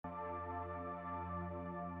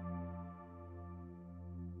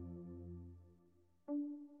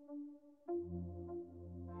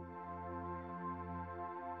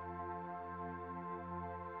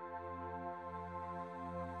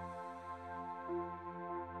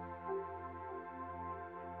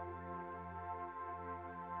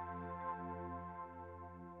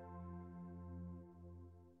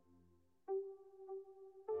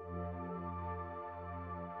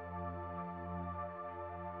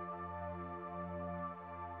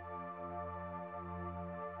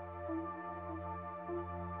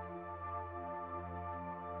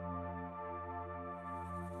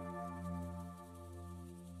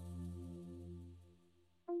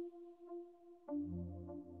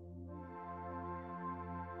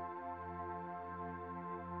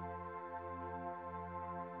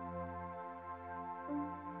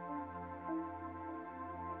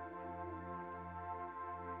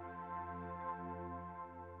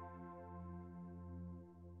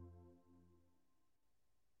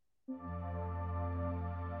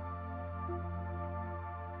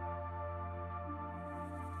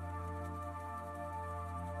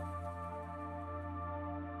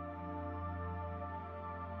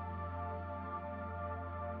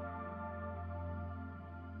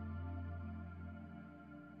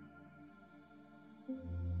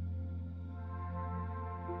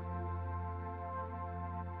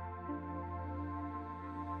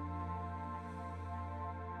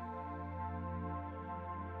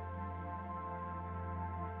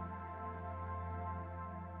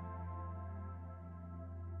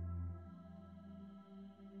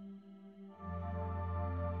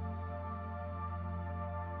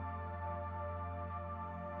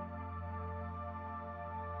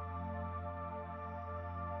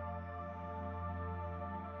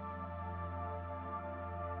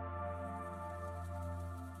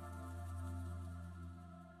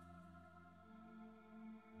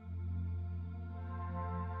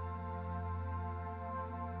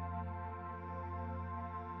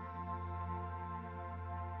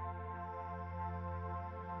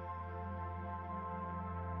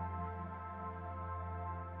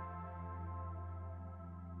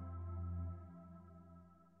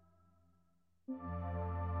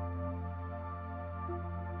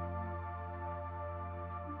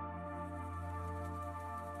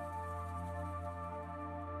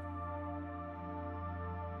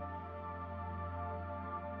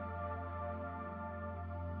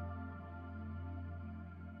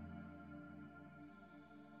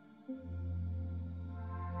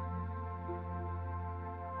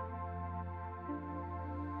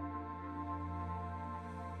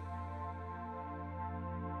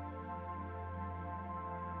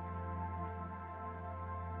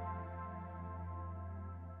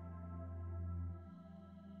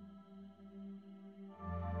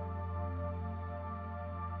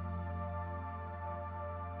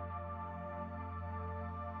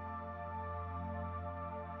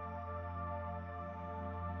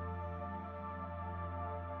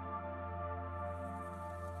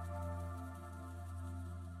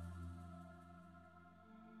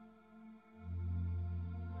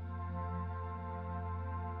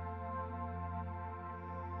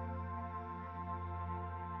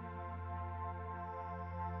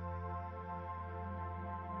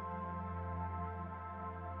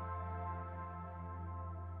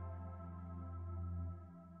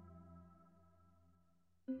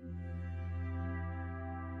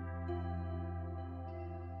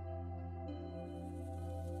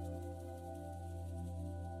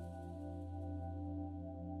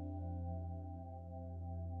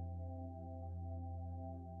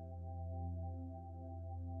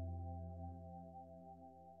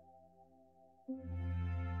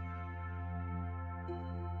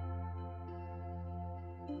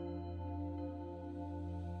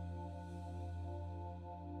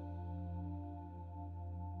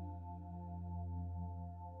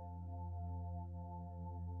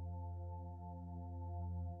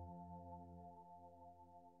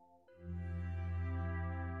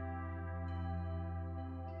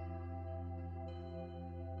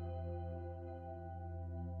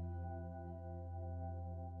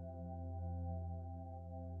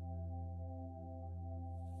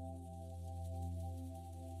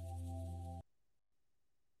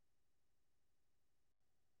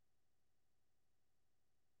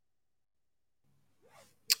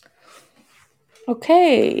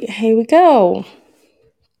Okay, here we go.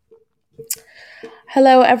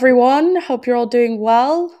 Hello, everyone. Hope you're all doing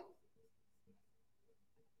well.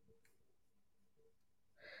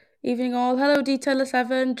 Evening, all. Hello,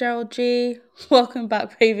 Detailer7, Gerald G. Welcome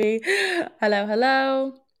back, baby. Hello,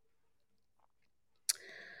 hello.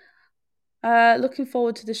 Looking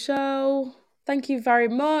forward to the show. Thank you very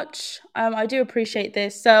much. I do appreciate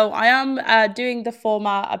this. So I am doing the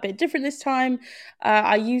format a bit different this time.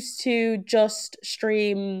 I used to just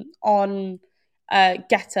stream on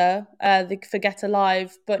Getter, for Getter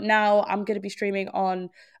Live, but now I'm going to be streaming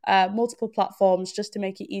on multiple platforms just to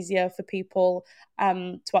make it easier for people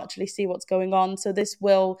to actually see what's going on. So this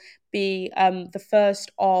will be the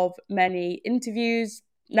first of many interviews.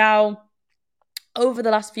 Now, over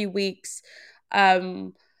the last few weeks,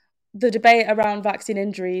 the debate around vaccine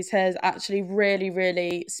injuries has actually really,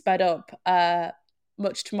 really sped up,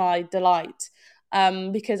 much to my delight,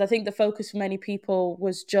 because I think the focus for many people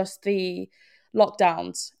was just the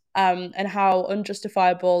lockdowns, and how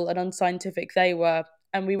unjustifiable and unscientific they were.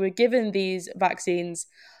 And we were given these vaccines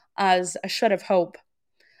as a shred of hope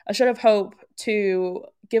to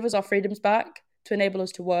give us our freedoms back, to enable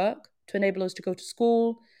us to work, to enable us to go to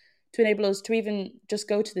school, to enable us to even just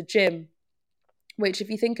go to the gym, which, if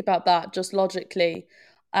you think about that just logically,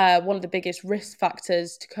 one of the biggest risk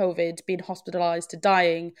factors to COVID, being hospitalised to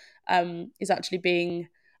dying, is actually being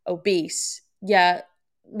obese. Yet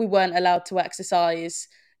we weren't allowed to exercise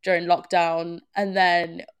during lockdown, and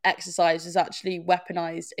then exercise is actually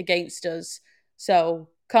weaponized against us. So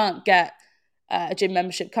can't get a gym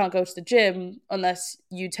membership, can't go to the gym unless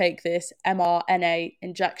you take this mRNA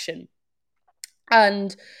injection.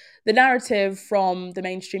 And the narrative from the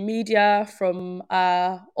mainstream media, from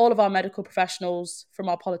all of our medical professionals, from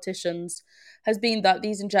our politicians, has been that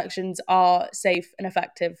these injections are safe and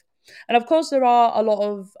effective. And of course, there are a lot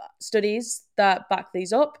of studies that back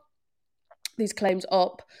these claims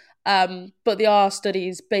up, but they are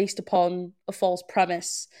studies based upon a false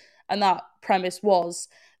premise. And that premise was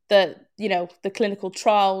that, the clinical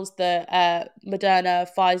trials that Moderna,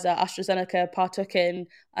 Pfizer, AstraZeneca partook in,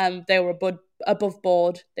 they were above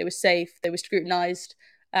board, they were safe, they were scrutinised.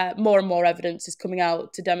 More and more evidence is coming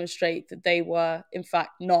out to demonstrate that they were, in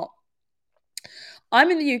fact, not.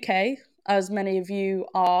 I'm in the UK, as many of you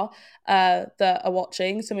are that are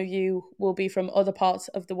watching. Some of you will be from other parts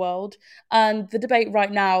of the world. And the debate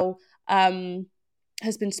right now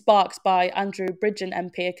has been sparked by Andrew Bridgen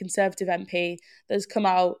MP, a Conservative MP, that has come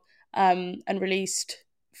out and released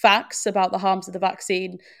facts about the harms of the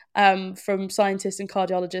vaccine from scientists and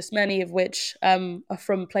cardiologists, many of which are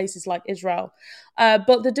from places like Israel.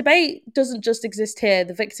 But the debate doesn't just exist here.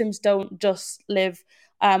 The victims don't just live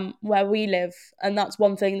where we live. And that's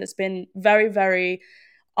one thing that's been very, very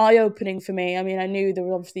eye-opening for me. I mean, I knew there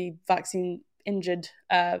were obviously vaccine injured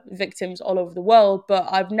victims all over the world, but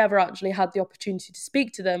I've never actually had the opportunity to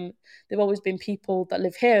speak to them. They've always been people that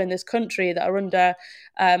live here in this country that are under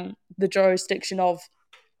the jurisdiction of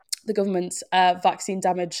the government's vaccine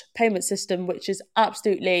damage payment system, which is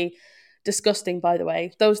absolutely disgusting, by the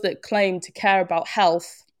way. Those that claim to care about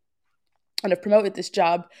health and have promoted this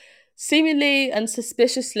jab seemingly and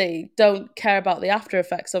suspiciously don't care about the after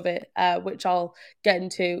effects of it, which I'll get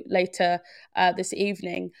into later this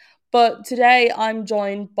evening. But today I'm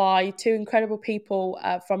joined by two incredible people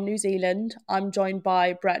from New Zealand. I'm joined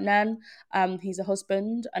by Brett Nairn. He's a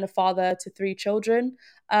husband and a father to three children.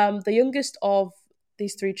 The youngest of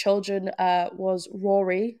these three children was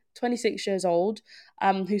Rory, 26 years old,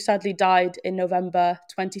 who sadly died in November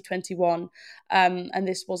 2021. And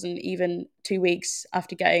this wasn't even 2 weeks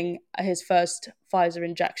after getting his first Pfizer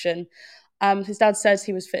injection. His dad says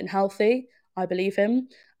he was fit and healthy. I believe him.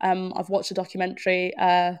 I've watched a documentary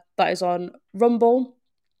that is on Rumble.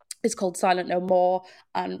 It's called Silent No More,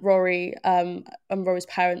 and Rory and Rory's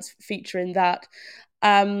parents feature in that.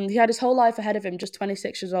 He had his whole life ahead of him, just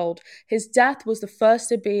 26 years old. His death was the first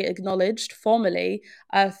to be acknowledged formally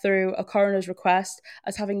through a coroner's request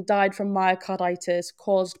as having died from myocarditis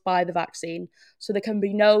caused by the vaccine. So there can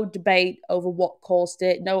be no debate over what caused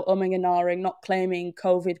it, no umming and ahhing, not claiming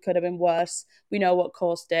COVID could have been worse. We know what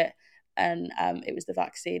caused it, and it was the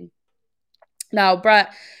vaccine. Now,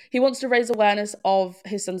 Brett, he wants to raise awareness of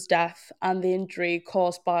his son's death and the injury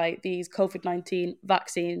caused by these COVID-19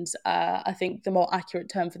 vaccines. I think the more accurate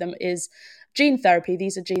term for them is gene therapy.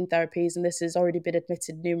 These are gene therapies, and this has already been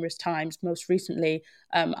admitted numerous times, most recently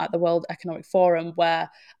at the World Economic Forum, where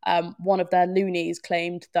one of their loonies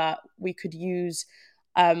claimed that we could use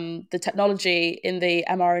the technology in the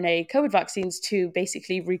mRNA COVID vaccines to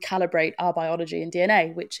basically recalibrate our biology and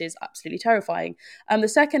DNA, which is absolutely terrifying. The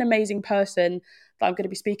second amazing person that I'm going to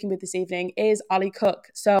be speaking with this evening is Aly Cook.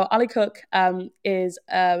 So Aly Cook is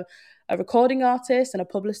a recording artist and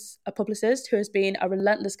a publicist who has been a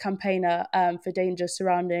relentless campaigner for danger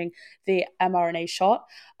surrounding the mRNA shot.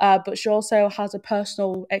 But she also has a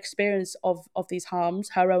personal experience of these harms.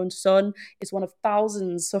 Her own son is one of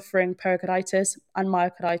thousands suffering pericarditis and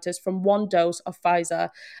myocarditis from one dose of Pfizer,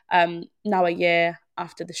 now a year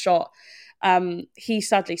after the shot. He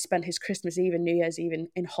sadly spent his Christmas Eve and New Year's Eve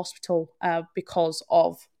in hospital because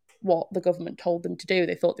of what the government told them to do.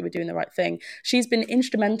 They thought they were doing the right thing. She's been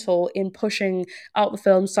instrumental in pushing out the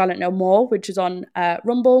film Silent No More, which is on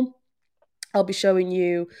Rumble. I'll be showing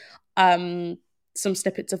you some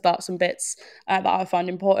snippets of that, some bits that I find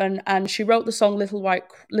important. And she wrote the song Little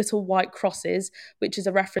White Crosses, which is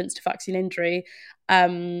a reference to vaccine injury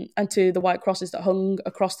and to the white crosses that hung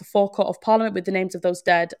across the forecourt of Parliament with the names of those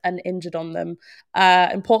dead and injured on them.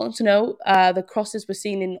 Important to note, the crosses were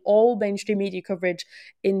seen in all mainstream media coverage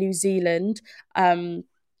in New Zealand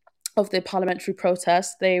of the parliamentary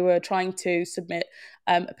protest. They were trying to submit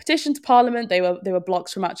a petition to Parliament. They were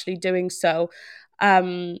blocked from actually doing so.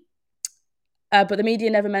 But the media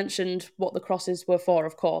never mentioned what the crosses were for,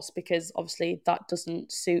 of course, because obviously that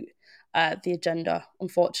doesn't suit the agenda,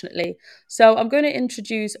 unfortunately. So I'm going to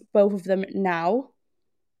introduce both of them now.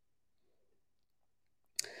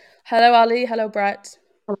 Hello, Aly. Hello, Brett.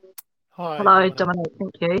 Hi. Hello, Dominic.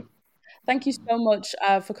 Thank you. Thank you so much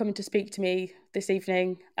for coming to speak to me this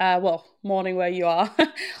evening. Morning where you are.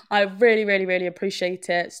 I really, really, really appreciate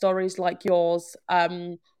it. Stories like yours are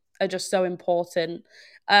just so important.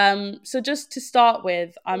 So just to start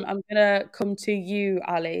with, I'm going to come to you,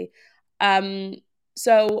 Aly.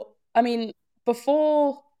 So, I mean,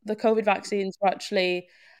 before the COVID vaccines were actually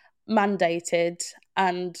mandated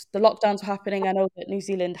and the lockdowns were happening, I know that New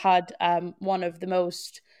Zealand had one of the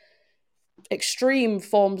most extreme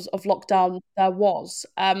forms of lockdown there was.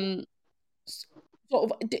 Have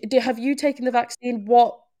you taken the vaccine?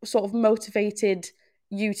 What sort of motivated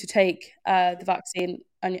you to take the vaccine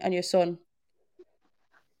and your son?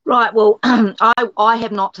 Right. Well, I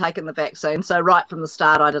have not taken the vaccine, so right from the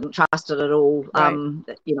start, I didn't trust it at all. Right.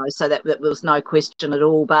 So that there was no question at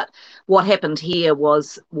all. But what happened here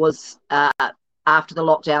was after the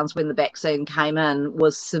lockdowns, when the vaccine came in,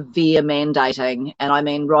 was severe mandating, and I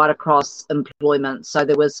mean right across employment. So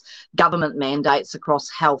there was government mandates across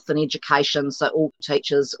health and education. So all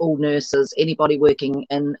teachers, all nurses, anybody working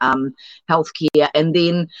in healthcare, and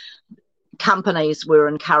then companies were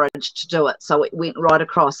encouraged to do it. So it went right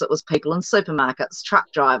across. It was people in supermarkets,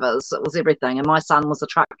 truck drivers, it was everything. And my son was a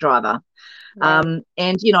truck driver. Right.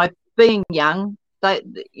 And, being young, they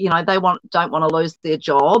don't want to lose their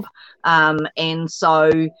job. And so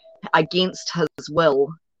against his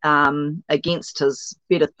will, against his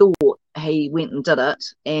better thought, he went and did it,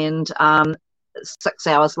 and 6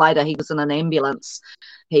 hours later he was in an ambulance.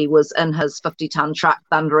 He was in his 50-ton truck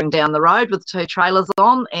thundering down the road with 2 trailers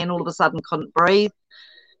on, and all of a sudden couldn't breathe.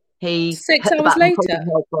 He 6 hit the hours button, pulled later?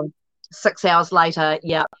 the help. 6 hours later,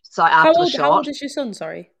 yeah. So How after the old? How shot, old is your son?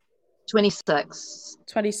 Sorry, 26.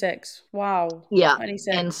 26. Wow, Yeah. And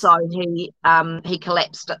 26. so he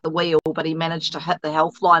collapsed at the wheel, but he managed to hit the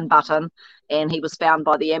Healthline button, and he was found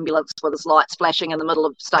by the ambulance with his lights flashing in the middle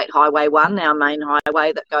of State Highway 1, our main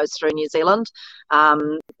highway that goes through New Zealand,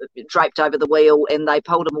 draped over the wheel, and they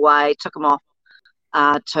pulled him away, took him off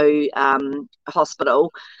to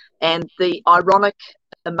hospital. And the ironic,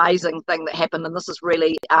 amazing thing that happened, and this is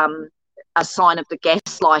really a sign of the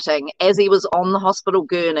gaslighting, as he was on the hospital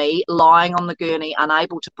gurney, lying on the gurney,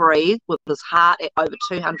 unable to breathe, with his heart at over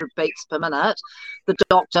 200 beats per minute, the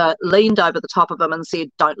doctor leaned over the top of him and said,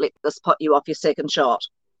 "Don't let this put you off your second shot."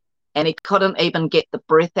 And he couldn't even get the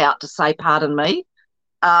breath out to say, "Pardon me,"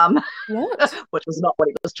 What? which was not what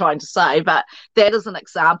he was trying to say, but that is an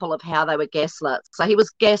example of how they were gaslit. So he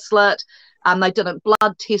was gaslit. They didn't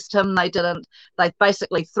blood test him. They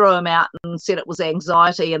basically threw him out and said it was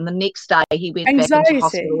anxiety. And the next day he went back into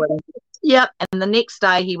hospital. Anxiety. Yep. And the next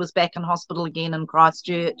day he was back in hospital again in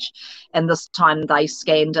Christchurch. And this time they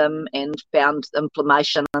scanned him and found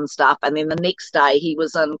inflammation and stuff. And then the next day he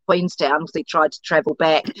was in Queenstown because he tried to travel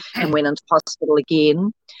back and went into hospital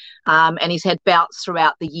again. And he's had bouts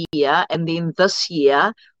throughout the year. And then this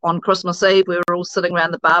year, on Christmas Eve, we were all sitting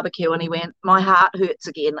around the barbecue, and he went, "My heart hurts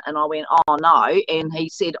again." And I went, "Oh, no." And he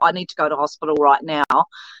said, "I need to go to hospital right now."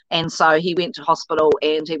 And so he went to hospital,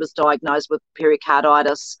 and he was diagnosed with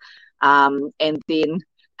pericarditis. And then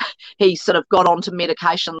he sort of got onto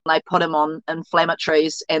medication. They put him on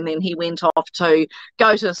inflammatories, and then he went off to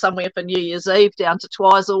go to somewhere for New Year's Eve down to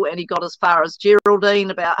Twizel, and he got as far as Geraldine.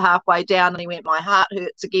 About halfway down, and he went, "My heart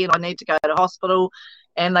hurts again. I need to go to hospital."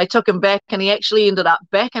 And they took him back, and he actually ended up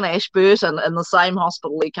back in Ashburton in the same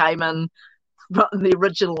hospital he came in the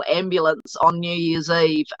original ambulance on New Year's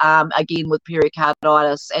Eve, again with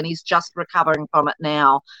pericarditis, and he's just recovering from it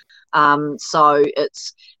now. So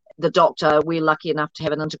it's the doctor, we're lucky enough to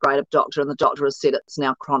have an integrative doctor, and the doctor has said it's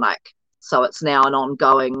now chronic. So it's now an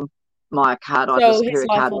ongoing So myocarditis, his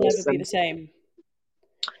life will never pericarditis. be the same.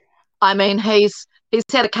 I mean, he's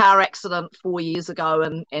had a car accident 4 years ago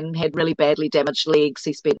and had really badly damaged legs.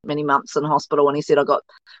 He spent many months in hospital, and he said, "I got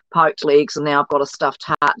poked legs and now I've got a stuffed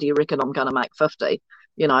heart. Do you reckon I'm going to make 50?"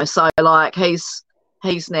 So like he's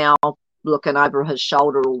now looking over his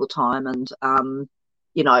shoulder all the time, and and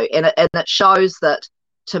it shows that,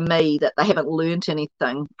 to me, that they haven't learnt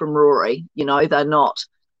anything from Rory. They're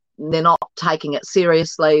not taking it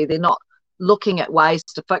seriously. They're not looking at ways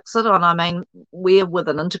to fix it. And I mean, we're with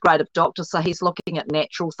an integrative doctor, so he's looking at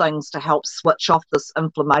natural things to help switch off this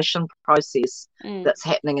inflammation process that's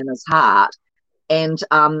happening in his heart. And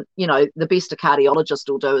the best a cardiologist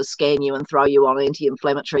will do is scan you and throw you on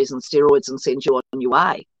anti-inflammatories and steroids and send you on your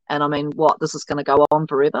way. And I mean, this is going to go on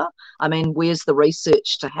forever? I mean, where's the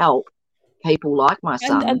research to help people like my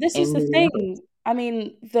And son? this is the thing. I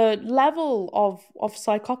mean, the level of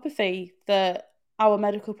psychopathy that our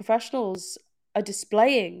medical professionals are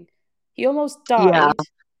displaying. He almost Yeah.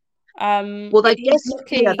 died. Well, He's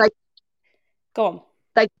lucky. Go on.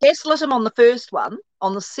 They gaslit him on the first one.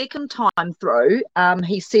 On the second time through,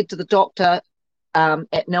 he said to the doctor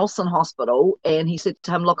at Nelson Hospital, and he said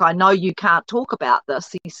to him, "Look, I know you can't talk about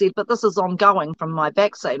this." He said, "But this is ongoing from my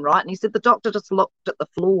vaccine, right?" And he said the doctor just looked at the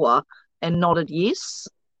floor and nodded yes.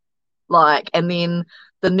 And then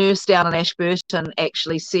the nurse down in Ashburton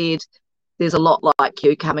actually said, "There's a lot like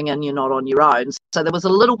you coming in, you're not on your own." So there was a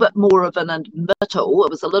little bit more of an admittal.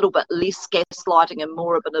 It was a little bit less gaslighting and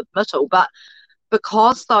more of an admittal. But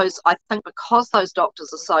because those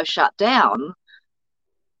doctors are so shut down,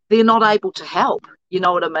 they're not able to help. You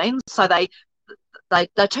know what I mean? So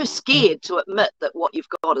they're too scared to admit that what you've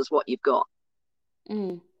got is what you've got.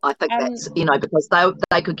 I think that's, because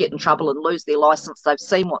they could get in trouble and lose their license. They've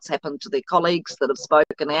seen what's happened to their colleagues that have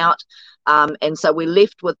spoken out. And so we're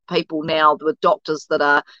left with people now, with doctors that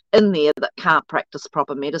are in there that can't practice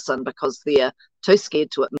proper medicine because they're too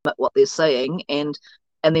scared to admit what they're seeing. And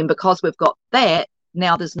then because we've got that,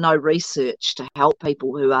 now there's no research to help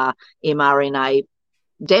people who are mRNA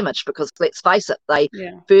damaged, because let's face it,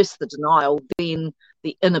 first the denial, then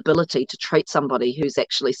the inability to treat somebody who's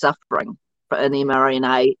actually suffering an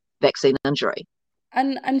mRNA vaccine injury.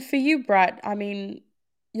 And for you, Brett, I mean,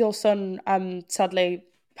 your son sadly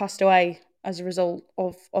passed away as a result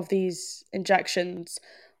of these injections.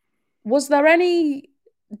 Was there any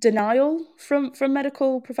denial from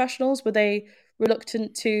medical professionals? Were they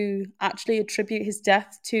reluctant to actually attribute his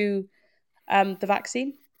death to the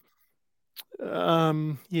vaccine?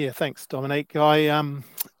 Yeah, thanks, Dominique. Rory,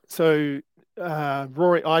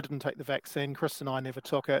 I didn't take the vaccine. Chris and I never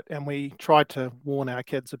took it, and we tried to warn our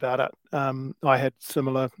kids about it. I had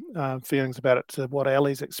similar feelings about it to what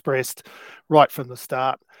Aly's expressed right from the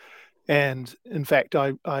start. And in fact,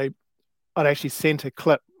 I'd actually sent a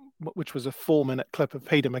clip, which was a 4-minute clip of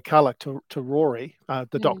Peter McCullough to Rory,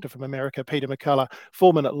 the doctor from America, Peter McCullough,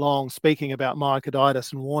 4-minute long, speaking about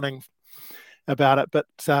myocarditis and warning about it. But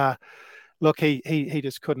look, he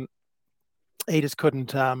just couldn't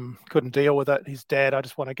deal with it. His dad, I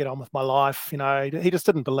just want to get on with my life. He just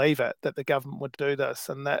didn't believe it, that the government would do this,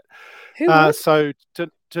 and that. Who would?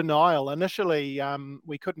 Denial. Initially,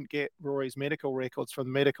 we couldn't get Rory's medical records from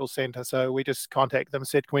the medical centre, so we just contacted them and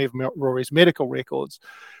said, "Can we have Rory's medical records?"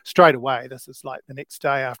 Straight away. This is like the next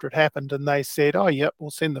day after it happened, and they said, "Oh, yep,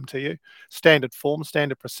 we'll send them to you." Standard form,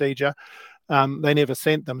 standard procedure. They never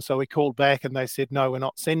sent them, so we called back and they said, "No, we're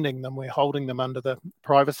not sending them. We're holding them under the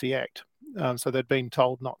Privacy Act." So they'd been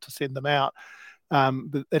told not to send them out.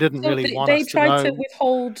 But they didn't really want they us to tried to know.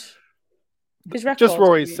 withhold his Just records.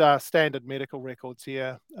 Rory's standard medical records,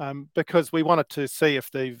 yeah, because we wanted to see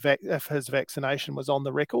if his vaccination was on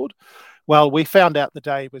the record. Well, we found out the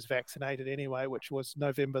day he was vaccinated anyway, which was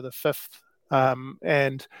November the 5th,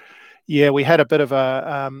 and yeah, we had a bit of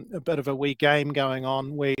a wee game going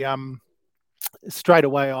on. We straight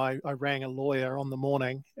away I rang a lawyer on the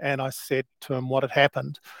morning and I said to him what had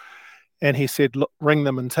happened, and he said, "Look, ring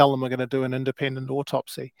them and tell them we're going to do an independent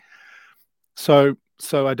autopsy."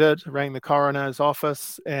 So I did, rang the coroner's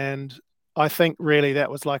office, and I think really that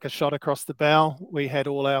was like a shot across the bow. We had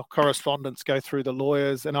all our correspondence go through the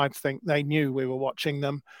lawyers, and I think they knew we were watching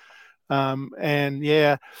them. And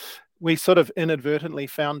yeah, we sort of inadvertently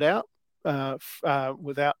found out,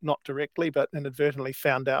 without, not directly, but inadvertently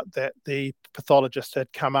found out that the pathologist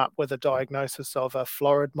had come up with a diagnosis of a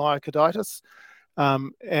florid myocarditis,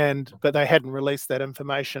 but they hadn't released that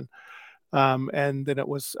information. And then it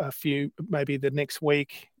was maybe the next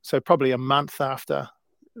week, so probably a month after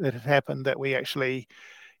it had happened, that we actually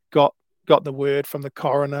got the word from the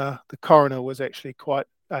coroner. The coroner was actually quite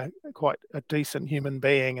a decent human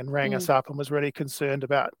being, and rang us up and was really concerned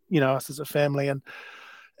about us as a family,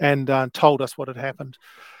 and told us what had happened.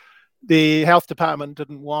 The health department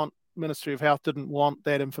Ministry of Health didn't want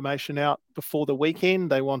that information out before the weekend.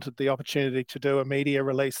 They wanted the opportunity to do a media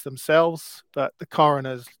release themselves, but the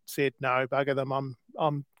coroners said, "No, bugger them.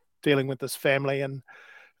 I'm dealing with this family," and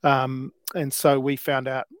so we found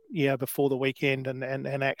out before the weekend,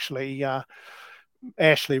 and actually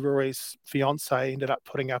Ashley, Rory's fiance, ended up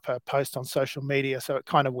putting up a post on social media, so it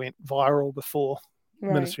kind of went viral before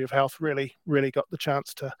Ministry of Health really got the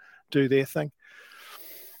chance to do their thing.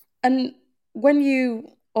 And when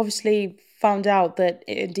you obviously found out that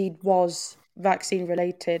it indeed was vaccine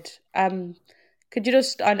related, could you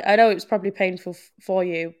just, I know it was probably painful for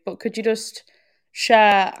you, but could you just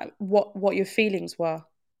share what your feelings were?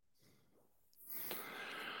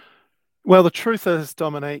 Well, the truth is,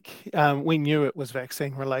 Dominique, we knew it was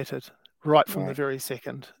vaccine related right from the very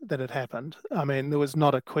second that it happened. I mean, there was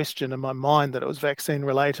not a question in my mind that it was vaccine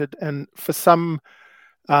related. And for some,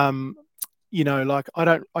 like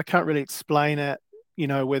I can't really explain it,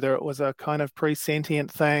 whether it was a kind of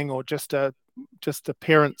presentient thing or just a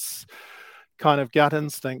parent's kind of gut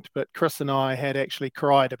instinct. But Chris and I had actually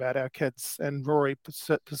cried about our kids, and Rory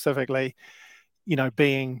specifically,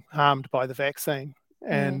 being harmed by the vaccine.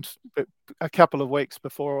 And but a couple of weeks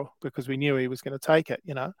before, because we knew he was going to take it,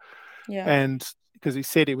 and because he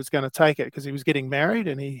said he was going to take it because he was getting married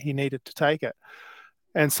and he needed to take it.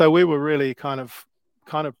 And so we were really kind of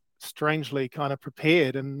strangely kind of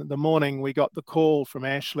prepared. And the morning we got the call from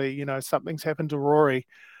Ashley, something's happened to Rory,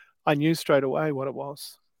 I knew straight away what it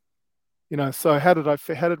was. So how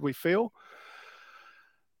did we feel?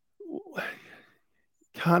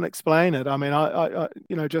 Can't explain it. I mean, I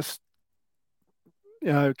just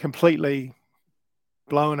completely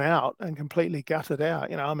blown out and completely gutted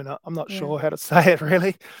out. I mean, I'm not sure how to say it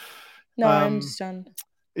really. No, I understand.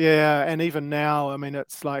 Yeah, and even now, I mean,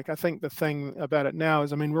 it's like, I think the thing about it now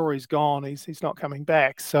is, I mean, Rory's gone. He's not coming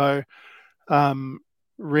back. So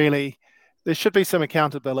really, there should be some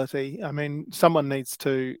accountability. I mean, someone needs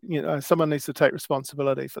to take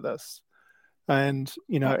responsibility for this. And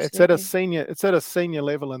it's at a senior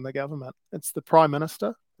level in the government. It's the Prime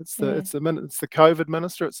Minister, it's the COVID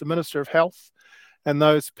minister, it's the Minister of Health, and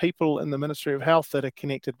those people in the Ministry of Health that are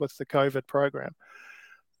connected with the COVID program.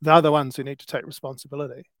 They're the ones who need to take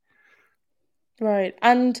responsibility. Right.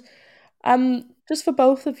 And just for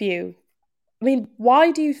both of you, I mean,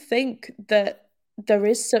 why do you think that there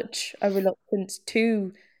is such a reluctance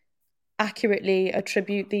to accurately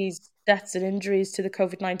attribute these deaths and injuries to the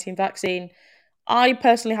COVID-19 vaccine. I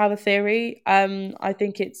personally have a theory. I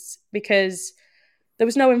think it's because there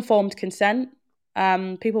was no informed consent.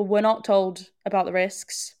 People were not told about the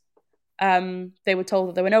risks. They were told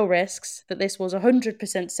that there were no risks, that this was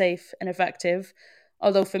 100% safe and effective.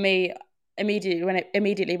 Although for me,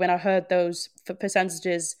 immediately when I heard those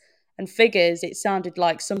percentages and figures, it sounded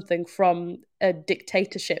like something from a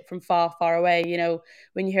dictatorship from far, far away. You know,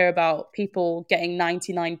 when you hear about people getting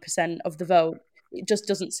 99% of the vote, it just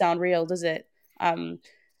doesn't sound real, does it?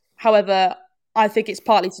 However, I think it's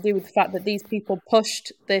partly to do with the fact that these people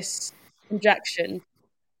pushed this injection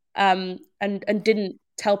and didn't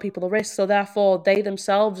tell people the risks. So therefore, they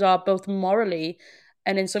themselves are both morally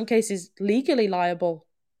and in some cases legally liable.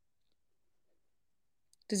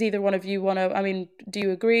 Does either one of you want to? I mean, do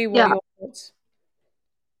you agree? What are your thoughts?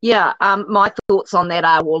 Yeah, my thoughts on that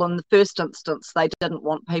are, well, in the first instance, they didn't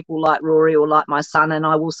want people like Rory or like my son, and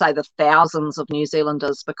I will say the thousands of New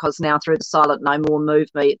Zealanders, because now through the Silent No More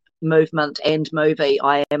movement and movie,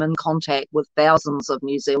 I am in contact with thousands of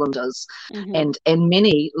New Zealanders, and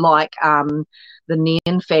many like the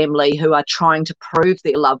Nairn family who are trying to prove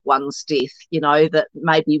their loved one's death, you know, that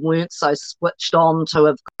maybe weren't so switched on to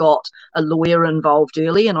have got a lawyer involved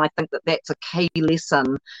early, and I think that that's a key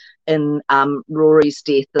lesson in Rory's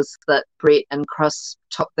death, is that Brett and Chris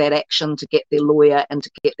took that action to get their lawyer and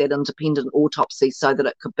to get that independent autopsy so that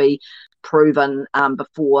it could be proven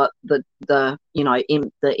before the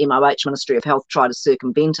MOH, Ministry of Health, try to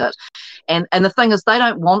circumvent it. And the thing is, they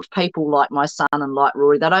don't want people like my son and like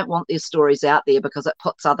Rory, they don't want their stories out there because it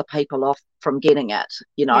puts other people off from getting it.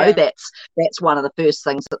 You know, that's one of the first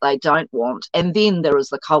things that they don't want. And then there is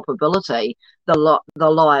the culpability, the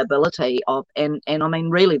liability of, and I mean,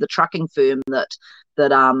 really the trucking firm that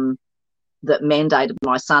mandated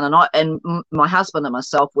my son and my husband and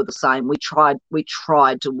myself were the same. We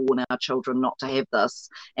tried to warn our children not to have this,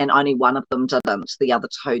 and only one of them didn't. The other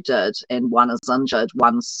two did, and one is injured.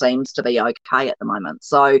 One seems to be okay at the moment.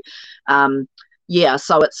 So,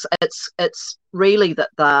 so it's really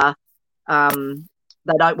that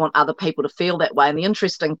they don't want other people to feel that way. And the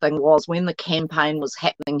interesting thing was, when the campaign was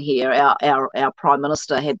happening here, our Prime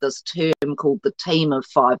Minister had this term called the team of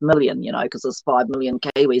 5 million, you know, because there's 5 million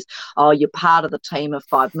Kiwis. Oh, you're part of the team of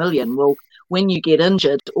 5 million. Well, when you get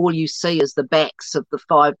injured, all you see is the backs of the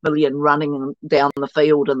 5 million running down the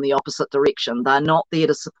field in the opposite direction. They're not there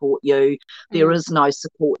to support you. There is no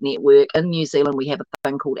support network. In New Zealand, we have a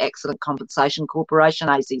thing called Accident Compensation Corporation,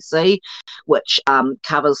 ACC, which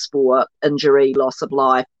covers for injury, loss of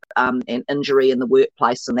life, and injury in the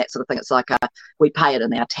workplace and that sort of thing. It's like we pay it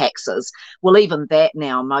in our taxes. Well, even that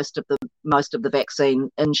now, most of the vaccine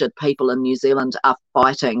injured people in New Zealand are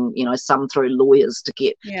fighting, you know, some through lawyers to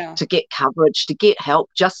get coverage, to get help,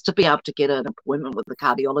 just to be able to get an appointment with a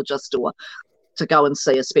cardiologist or to go and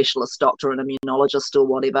see a specialist doctor, an immunologist or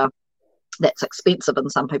whatever. That's expensive, and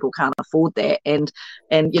some people can't afford that. And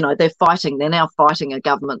you know, they're now fighting a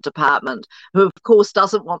government department who, of course,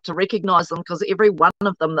 doesn't want to recognise them, because every one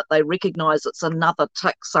of them that they recognise, it's another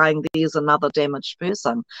tick saying there's another damaged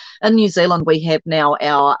person. In New Zealand, we have now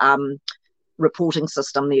our reporting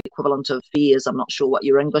system, the equivalent of FARES. I'm not sure what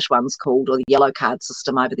your English one's called, or the yellow card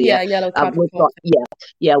system over there. Yeah, yellow card.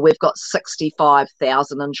 We've got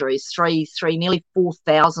 65,000 injuries. Nearly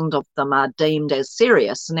 4,000 of them are deemed as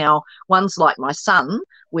serious. Now, ones like my son,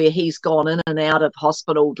 where he's gone in and out of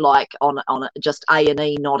hospital, like on just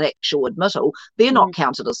A&E, not actual admittal, they're not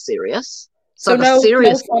counted as serious. So the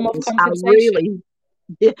serious form of ones compensation. are really.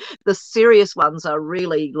 Yeah, the serious ones are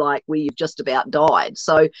really like where you've just about died.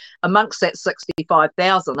 So amongst that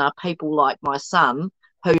 65,000 are people like my son,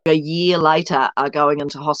 who a year later are going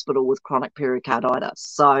into hospital with chronic pericarditis.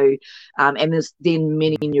 So, and there's then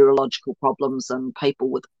many neurological problems and people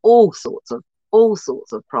with all sorts of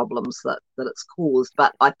problems that it's caused.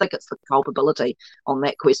 But I think it's the culpability on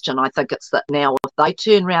that question. I think it's that now if they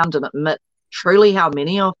turn around and admit truly how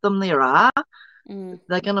many of them there are,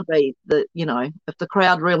 they're going to be if the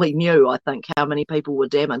crowd really knew, I think, how many people were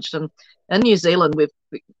damaged. And in New Zealand,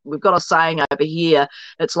 we've got a saying over here,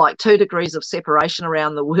 it's like 2 degrees of separation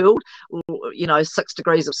around the world, 6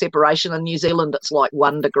 degrees of separation. In New Zealand, it's like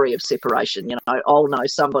 1 degree of separation. You know, I'll know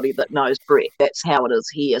somebody that knows Brett. That's how it is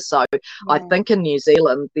here. So I think in New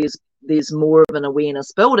Zealand, there's more of an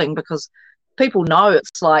awareness building, because people know.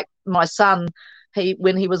 It's like my son,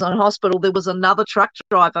 when he was in hospital, there was another truck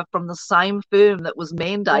driver from the same firm that was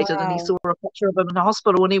mandated, and he saw a picture of him in the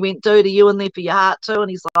hospital, and he went, "Dude, are you in there for your heart too?"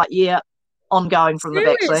 And he's like, "Yeah, ongoing from the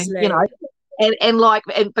vaccine." You know,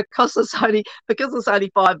 and because there's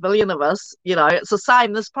only 5 million of us, you know, it's the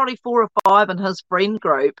same. There's probably 4 or 5 in his friend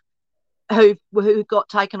group who got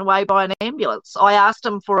taken away by an ambulance. I asked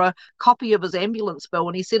him for a copy of his ambulance bill,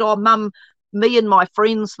 and he said, "Oh, Mum, me and my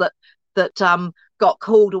friends that got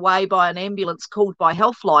called away by an ambulance called by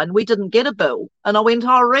Healthline, we didn't get a bill." And I went,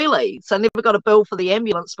 "Oh, really?" So I never got a bill for the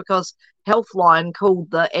ambulance because Healthline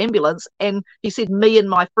called the ambulance. And he said, "Me and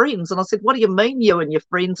my friends." And I said, "What do you mean, you and your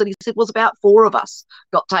friends?" And he said, "It was about 4 of us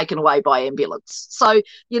got taken away by ambulance." So,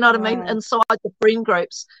 you know what I mean? Inside the friend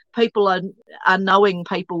groups, people are knowing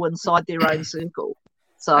people inside their own circle.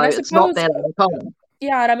 So it's not that uncommon.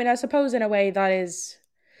 Yeah, and I mean, I suppose in a way that is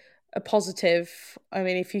a positive. I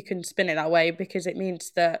mean, if you can spin it that way, because it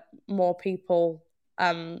means that more people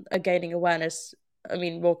are gaining awareness. I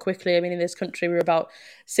mean, more quickly. I mean, in this country, we're about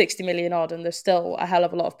 60 million odd, and there's still a hell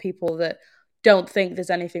of a lot of people that don't think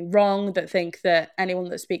there's anything wrong, that think that anyone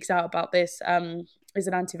that speaks out about this is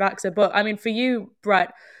an anti-vaxxer. But I mean, for you,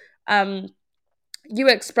 Brett, you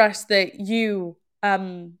expressed that you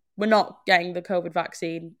were not getting the COVID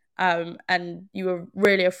vaccine, and you were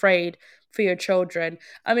really afraid for your children.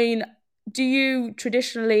 I mean,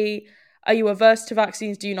 are you averse to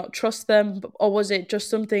vaccines? Do you not trust them? Or was it just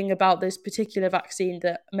something about this particular vaccine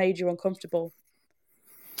that made you uncomfortable?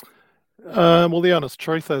 Well, the honest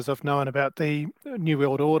truth is I've known about the New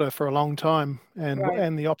World Order for a long time,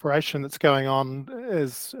 and the operation that's going on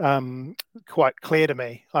is quite clear to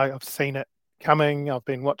me. I've seen it coming. I've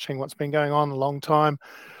been watching what's been going on a long time.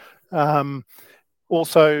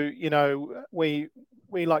 Also, you know, we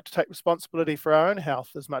like to take responsibility for our own health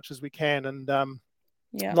as much as we can, and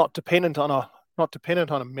not dependent on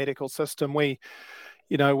a medical system. We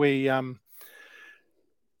take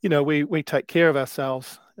care of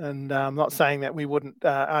ourselves, and I'm not saying that we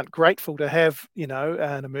aren't grateful to have, you know,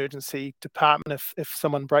 an emergency department if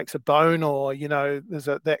someone breaks a bone, or, you know,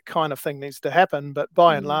 that kind of thing needs to happen. But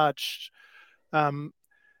by and large,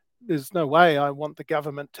 there's no way I want the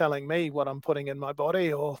government telling me what I'm putting in my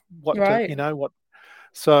body or what to, you know, what.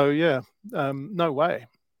 So yeah, no way.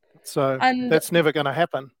 So that's never going to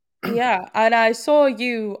happen. Yeah, and I saw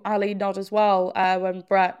you, Aly, nod as well when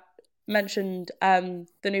Brett mentioned the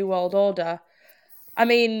New World Order. I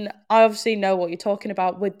mean, I obviously know what you're talking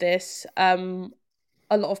about with this. A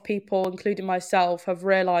lot of people, including myself, have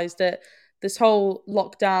realised that this whole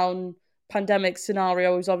lockdown pandemic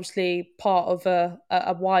scenario is obviously part of a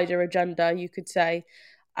wider agenda, you could say.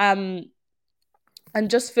 And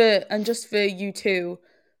just for you two,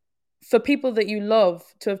 for people that you love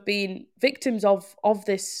to have been victims of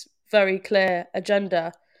this very clear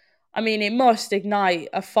agenda, I mean, it must ignite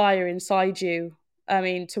a fire inside you. I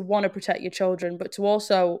mean, to want to protect your children, but to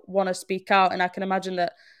also want to speak out. And I can imagine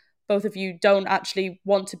that both of you don't actually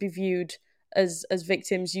want to be viewed as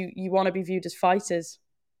victims. You want to be viewed as fighters.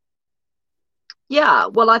 Yeah,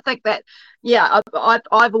 well, I think that, I'm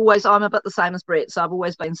a bit the same as Brett. So I've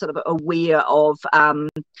always been sort of aware of,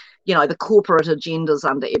 the corporate agendas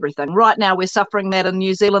under everything. Right now, we're suffering that in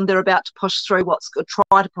New Zealand. They're about to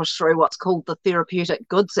try to push through what's called the Therapeutic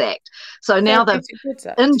Goods Act. So now they've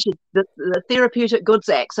injured the Therapeutic Goods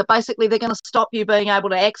Act. So basically, they're going to stop you being able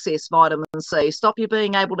to access vitamin C, stop you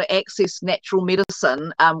being able to access natural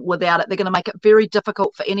medicine without it. They're going to make it very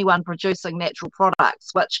difficult for anyone producing natural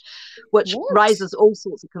products, which raises all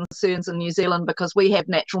sorts of concerns in New Zealand, because we have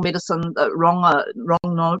natural medicine,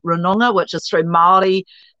 rongonga, which is through Māori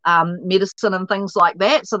medicine and things like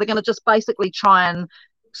that. So they're going to just basically try and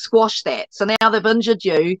squash that. So now they've injured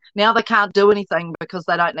you. Now they can't do anything because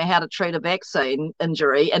they don't know how to treat a vaccine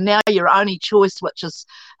injury. And now your only choice, which is,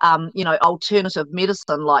 alternative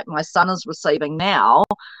medicine like my son is receiving now,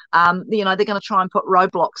 they're going to try and put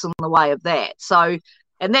roadblocks in the way of that. So,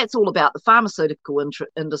 and that's all about the pharmaceutical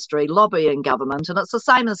industry lobbying government. And it's the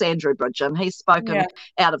same as Andrew Bridgen. He's spoken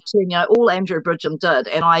out of turn. All Andrew Bridgen did,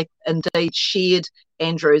 and I indeed shared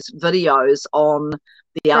Andrew's videos on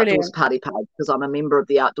the Outdoors Party page, because I'm a member of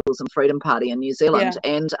the Outdoors and Freedom Party in New Zealand.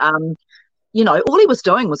 And, all he was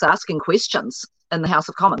doing was asking questions in the House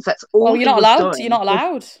of Commons. That's all he was doing. You're not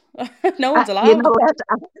allowed. No one's allowed. You're not allowed to.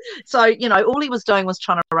 So, all he was doing was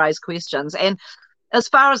trying to raise questions. And as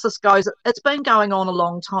far as this goes, it's been going on a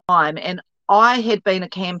long time. And I had been a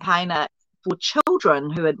campaigner for children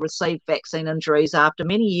who had received vaccine injuries after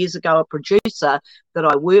many years ago. A producer that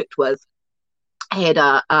I worked with had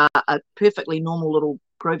a perfectly normal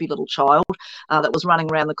groovy little child that was running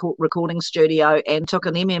around the recording studio and took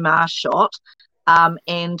an MMR shot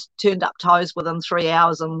and turned up toes within 3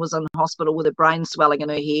 hours and was in hospital with her brain swelling in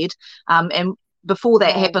her head. And before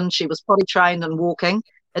that happened, she was potty trained and walking.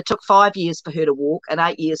 It took 5 years for her to walk and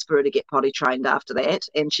 8 years for her to get potty trained after that.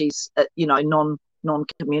 And she's,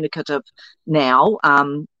 non-communicative now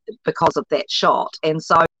because of that shot. And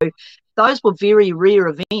so those were very rare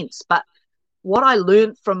events. But what I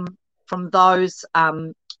learned from those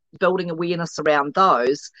building awareness around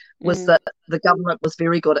those was that the government was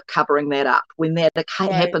very good at covering that up when that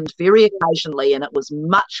happened very occasionally, and it was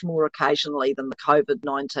much more occasionally than the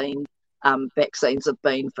COVID-19 vaccines have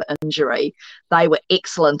been for injury. They were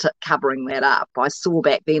excellent at covering that up. I saw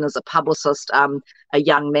back then as a publicist a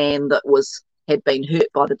young man that had been hurt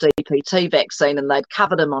by the DPT vaccine, and they'd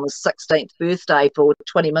covered him on his 16th birthday for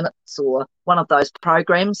 20 minutes or one of those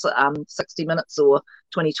programs, 60 Minutes or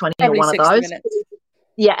 2020 Probably or one of those. Minutes.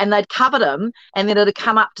 Yeah, and they'd covered him, and then it had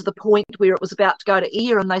come up to the point where it was about to go to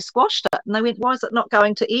air, and they squashed it. And they went, why is it not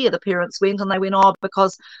going to air? The parents went, and they went,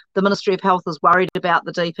 because the Ministry of Health is worried about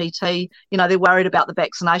the DPT. They're worried about the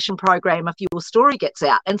vaccination program if your story gets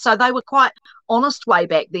out. And so they were quite honest way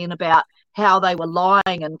back then about how they were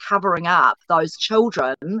lying and covering up those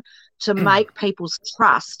children to make people's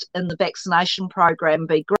trust in the vaccination program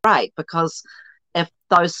be great, because if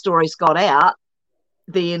those stories got out,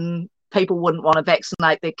 then people wouldn't want to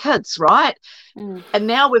vaccinate their kids, right? And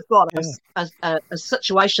now we've got a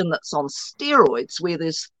situation that's on steroids where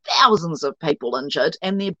there's thousands of people injured,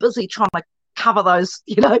 and they're busy trying to cover those,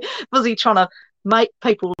 busy trying to make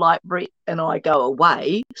people like Brett and I go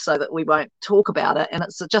away so that we won't talk about it. And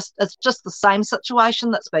it's just the same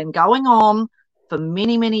situation that's been going on for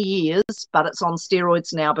many, many years, but it's on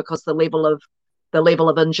steroids now because the level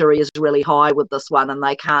of injury is really high with this one, and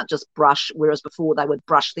they can't just brush, whereas before they would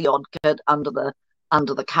brush the odd kid under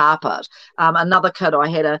the carpet. Another kid I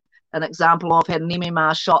had an example of had an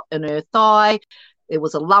MMR shot in her thigh. There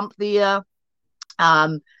was a lump there.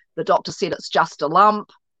 The doctor said it's just a lump.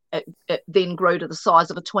 It then grew to the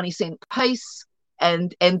size of a 20-cent piece,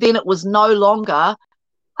 and then it was no longer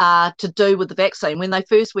to do with the vaccine. When they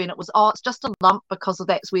first went, it was, it's just a lump because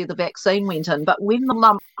that's where the vaccine went in. But when the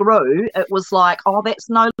lump grew, it was like, that's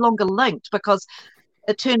no longer linked, because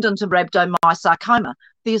it turned into rhabdomyosarcoma.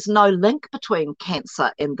 There's no link between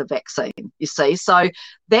cancer and the vaccine, you see. So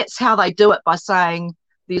that's how they do it, by saying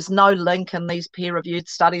there's no link, and these peer-reviewed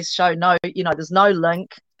studies show there's no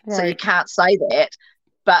link, so you can't say that.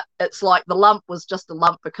 But it's like the lump was just a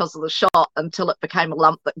lump because of the shot until it became a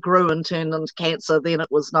lump that grew and turned into cancer. Then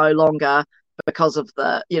it was no longer because of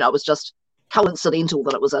it was just coincidental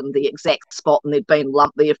that it was in the exact spot, and there'd been a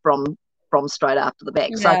lump there from straight after the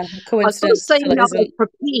vac. Yeah, so I've sort of seen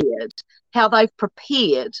how they've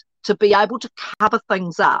prepared to be able to cover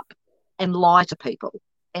things up and lie to people.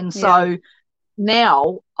 And so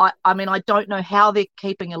now, I don't know how they're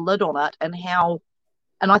keeping a lid on it,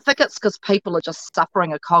 and I think it's because people are just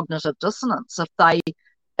suffering a cognitive dissonance. If they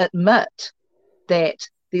admit that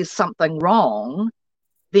there's something wrong,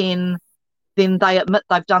 then they admit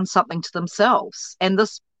they've done something to themselves. And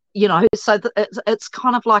this, so it's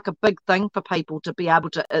kind of like a big thing for people to be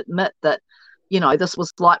able to admit that, this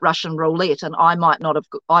was like Russian roulette, and I might not have,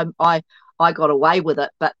 I got away with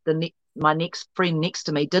it, but my next friend next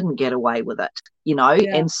to me didn't get away with it,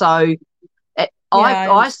 and so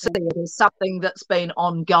I see it as something that's been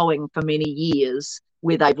ongoing for many years,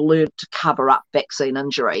 where they've learned to cover up vaccine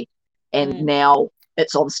injury, and now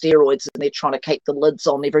it's on steroids, and they're trying to keep the lids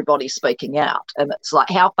on everybody speaking out. And it's like,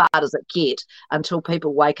 how far does it get until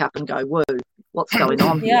people wake up and go, whoa, what's going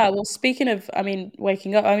on here? Yeah, well, speaking of,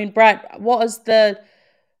 waking up, Brett, what has the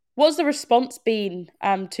response been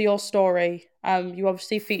to your story? You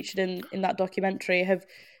obviously featured in that documentary.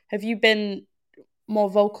 Have you been more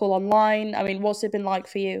vocal online? What's it been like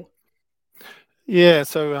for you? Yeah,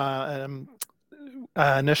 so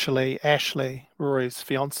initially Ashley, Rory's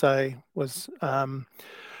fiance, was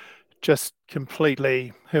just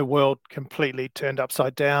completely, her world completely turned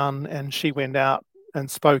upside down, and she went out and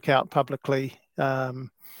spoke out publicly and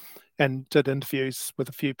did interviews with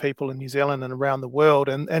a few people in New Zealand and around the world.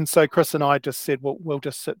 And so Chris and I just said, well, we'll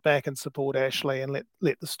just sit back and support Ashley and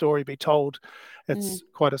let the story be told. It's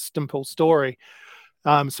quite a simple story.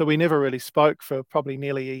 So we never really spoke for probably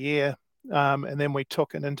nearly a year. And then we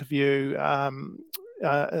took an interview.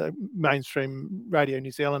 Mainstream Radio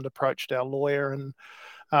New Zealand approached our lawyer and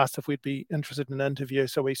asked if we'd be interested in an interview.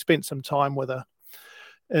 So we spent some time with a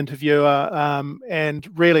interviewer, and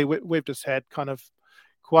really we've just had kind of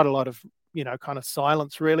quite a lot of, kind of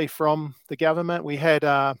silence really from the government. We had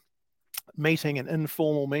a meeting, an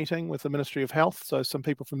informal meeting with the Ministry of Health. So some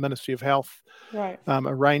people from the Ministry of Health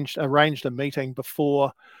arranged a meeting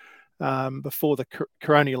before the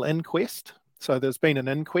coronial inquest. So there's been an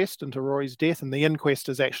inquest into Rory's death, and the inquest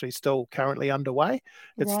is actually still currently underway.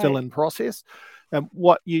 It's still in process.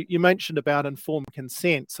 What you mentioned about informed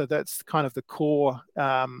consent, so that's kind of the core,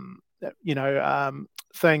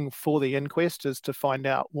 thing for the inquest, is to find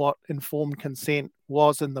out what informed consent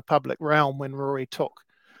was in the public realm when Rory took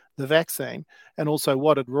the vaccine, and also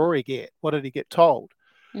what did Rory get? What did he get told?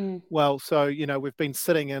 Mm. Well, so, we've been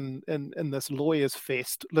sitting in this lawyers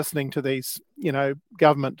fest listening to these,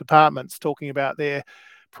 government departments talking about their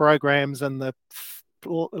programs and the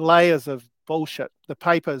layers of bullshit, the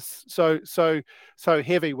papers, so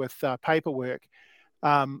heavy with paperwork.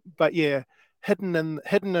 But yeah, hidden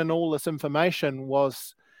in all this information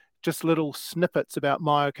was just little snippets about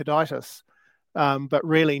myocarditis. But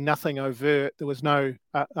really nothing overt. There was no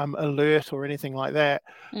alert or anything like that.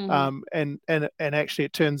 And actually,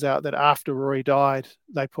 it turns out that after Rory died,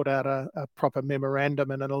 they put out a proper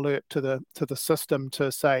memorandum and an alert to the system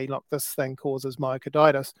to say, look, this thing causes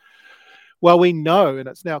myocarditis. Well, we know, and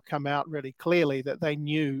it's now come out really clearly, that they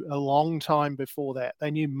knew a long time before that.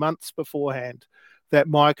 They knew months beforehand that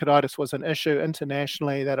myocarditis was an issue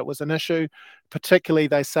internationally, that it was an issue, particularly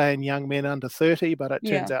they say in young men under 30, but it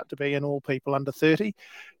turns out to be in all people under 30.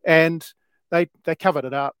 And they covered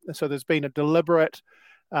it up. So there's been a deliberate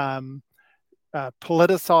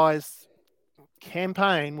politicized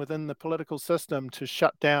campaign within the political system to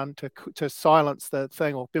shut down, to silence the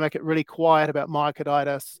thing, or make it really quiet about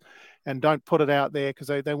myocarditis and don't put it out there, because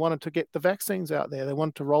they wanted to get the vaccines out there. They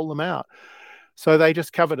wanted to roll them out. So they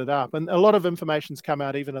just covered it up. And a lot of information's come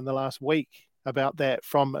out even in the last week about that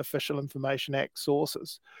from Official Information Act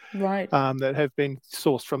sources, right? That have been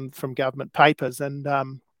sourced from government papers. And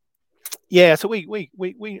so we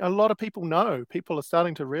a lot of people know. People are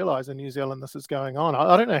starting to realise in New Zealand this is going on.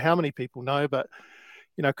 I don't know how many people know, but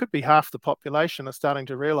it could be half the population are starting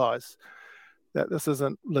to realise that this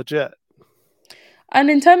isn't legit. And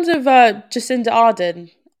in terms of Jacinda Ardern,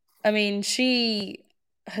 I mean, she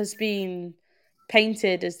has been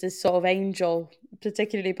painted as this sort of angel,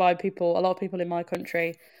 particularly by a lot of people in my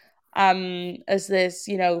country, as this,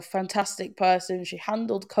 fantastic person. She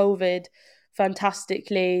handled COVID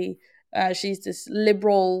fantastically. She's this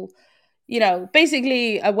liberal,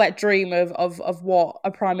 basically a wet dream of what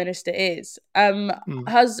a prime minister is.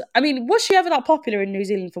 Was she ever that popular in New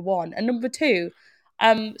Zealand, for one? And number two,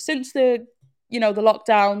 since the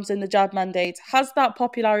lockdowns and the jab mandates, has that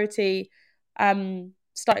popularity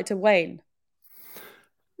started to wane?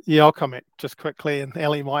 Yeah, I'll comment just quickly, and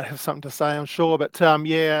Aly might have something to say, I'm sure. But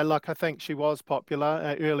I think she was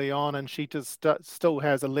popular early on, and she just still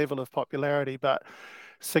has a level of popularity, but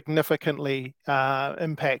significantly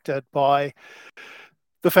impacted by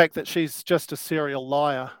the fact that she's just a serial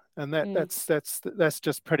liar, and that's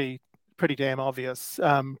just pretty damn obvious.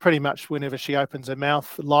 Pretty much whenever she opens her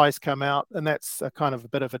mouth, lies come out, and that's a kind of a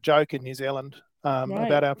bit of a joke in New Zealand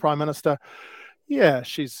about our Prime Minister. Yeah,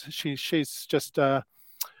 she's just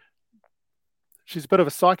she's a bit of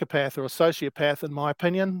a psychopath or a sociopath, in my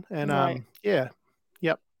opinion. And yep.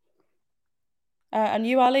 And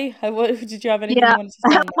you, Aly, did you have anything you wanted to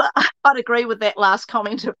say on that? Well, I'd agree with that last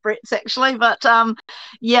comment of Brett's, actually. But I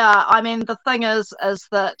mean, the thing is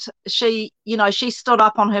that she stood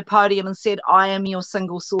up on her podium and said, "I am your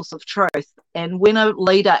single source of truth." And when a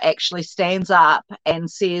leader actually stands up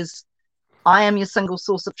and says, "I am your single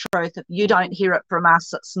source of truth," if you don't hear it from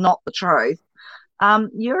us, it's not the truth.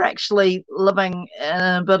 You're actually living in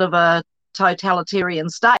a bit of a totalitarian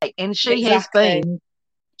state. And she has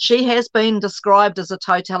been described as a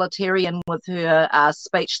totalitarian with her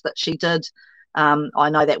speech that she did.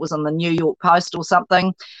 I know that was in the New York Post or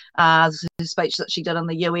something, her speech that she did in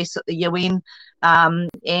the US at the UN.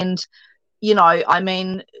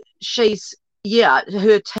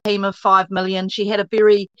 Her team of 5 million, she had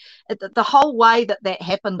the whole way that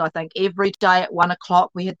happened, I think, every day at 1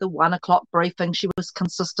 o'clock, we had the 1 o'clock briefing. She was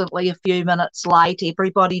consistently a few minutes late.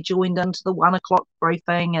 Everybody joined into the 1 o'clock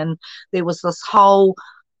briefing, and there was this whole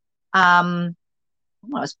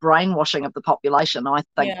almost brainwashing of the population. I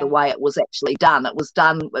think the way it was actually done, it was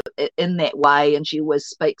done in that way, and she always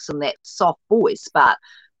speaks in that soft voice, but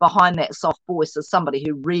behind that soft voice is somebody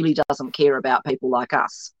who really doesn't care about people like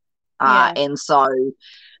us. And so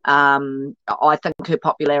I think her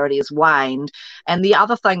popularity has waned. And the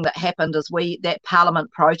other thing that happened is that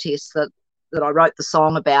Parliament protest that I wrote the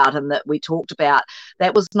song about and that we talked about,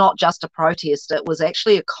 that was not just a protest, it was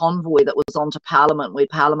actually a convoy that was onto Parliament, where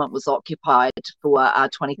Parliament was occupied for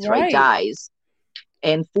 23 days.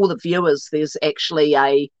 And for the viewers, there's actually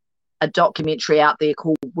a documentary out there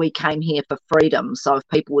called "We Came Here for Freedom." So if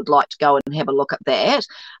people would like to go and have a look at that,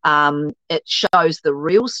 it shows the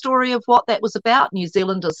real story of what that was about. New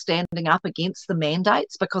Zealanders standing up against the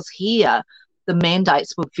mandates, because here the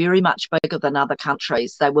mandates were very much bigger than other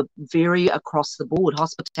countries. They were very across the board.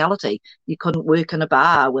 Hospitality, you couldn't work in a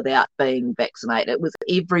bar without being vaccinated. It was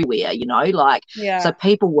everywhere, so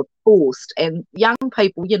people were forced. And young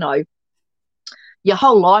people, your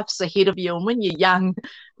whole life's ahead of you, and when you're young,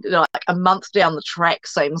 like a month down the track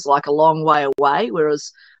seems like a long way away,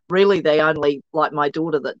 whereas really they only, like my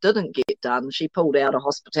daughter that didn't get done, she pulled out of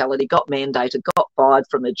hospitality, got mandated, got fired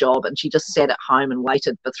from her job, and she just sat at home and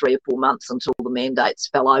waited for 3 or 4 months until the mandates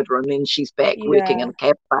fell over, and then she's back working in a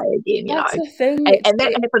cafe again, That's the thing. And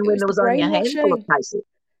that happened It when was there the was only a handful of brainwashing. cases.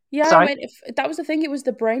 Yeah, I Sorry? mean, if that was the thing, it was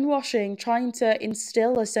the brainwashing, trying to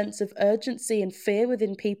instill a sense of urgency and fear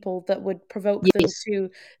within people that would provoke them Yes. to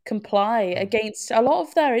comply against a lot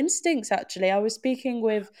of their instincts, actually. I was speaking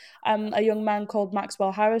with a young man called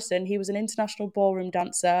Maxwell Harrison. He was an international ballroom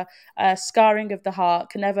dancer, scarring of the heart,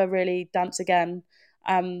 can never really dance again.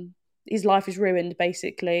 His life is ruined,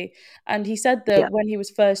 basically. And he said Yeah. that when he was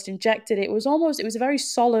first injected, it was a very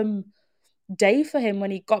solemn day for him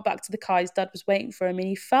when he got back to the car. His dad was waiting for him and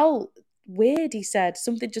he felt weird. He said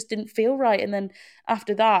something just didn't feel right, and then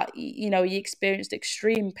after that, he experienced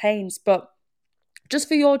extreme pains. But just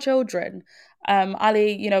for your children,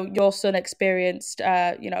 Ali, your son experienced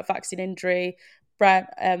a vaccine injury.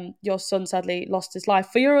 Brett, your son sadly lost his life.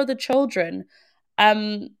 For your other children,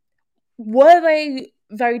 were they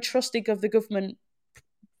very trusting of the government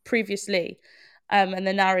previously, and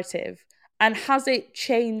the narrative? And has it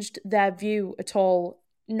changed their view at all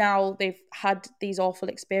now they've had these awful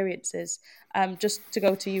experiences? Just to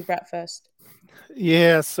go to you, Brett, first.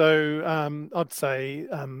 Yeah, so I'd say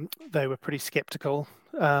they were pretty skeptical,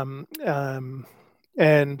 but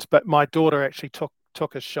my daughter actually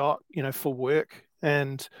took a shot, for work,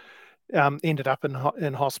 and ended up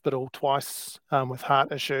in hospital twice with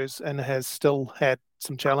heart issues, and has still had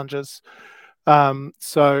some challenges.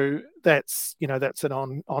 So that's an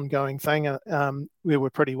ongoing thing. We were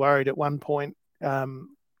pretty worried at one point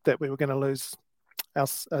that we were going to lose our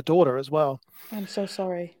daughter as well. I'm so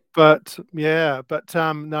sorry. But no,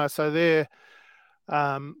 so they're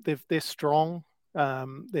strong.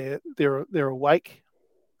 They're awake,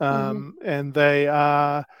 and they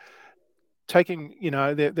are taking,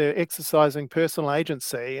 they're exercising personal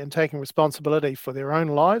agency and taking responsibility for their own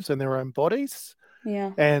lives and their own bodies.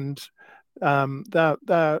 Yeah. And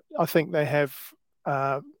I think they have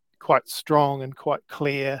quite strong and quite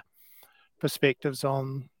clear perspectives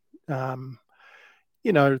on,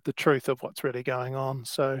 the truth of what's really going on.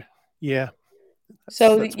 So, yeah. That's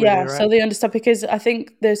where they're So at. they understand, because I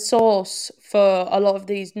think the source for a lot of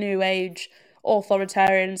these new age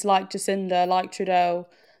authoritarians like Jacinda, like Trudeau,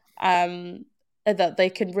 that they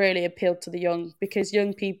can really appeal to the young, because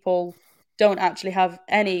young people don't actually have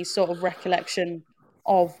any sort of recollection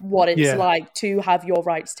of what it's like to have your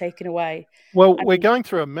rights taken away. Well, we're going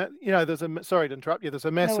through sorry to interrupt you. There's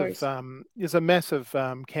a massive,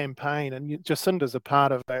 campaign, and Jacinda's a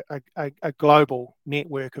part of a global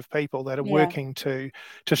network of people that are working to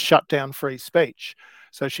shut down free speech.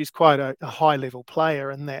 So she's quite a high level player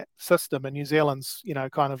in that system, and New Zealand's,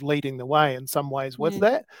 kind of leading the way in some ways with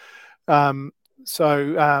that.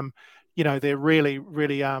 They're really,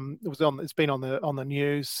 really, it's been on the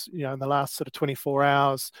news, in the last sort of 24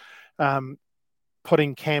 hours,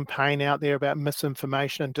 putting campaign out there about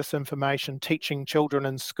misinformation and disinformation, teaching children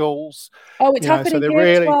in schools. Oh, it's happening here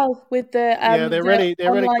as well with the they're really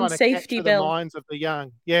online trying to safety capture bill. the minds of the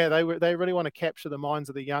young. Yeah, they really want to capture the minds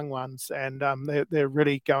of the young ones, and they're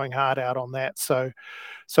really going hard out on that. So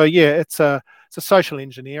yeah, it's a social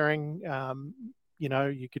engineering.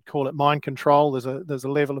 You could call it mind control. There's a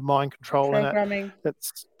level of mind control in it.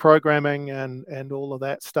 It's programming and all of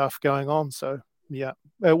that stuff going on. So yeah,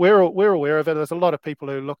 we're aware of it. There's a lot of people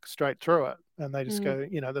who look straight through it and they just go,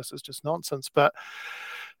 this is just nonsense. But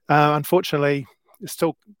unfortunately, there's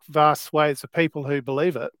still vast swathes of people who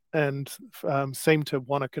believe it and seem to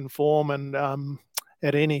want to conform, and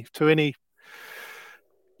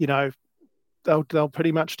they'll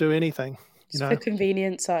pretty much do anything. For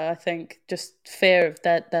convenience, I think, just fear of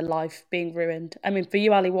their life being ruined. I mean, for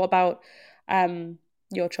you, Ali, what about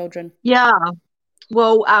your children? Yeah,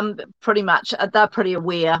 well, pretty much they're pretty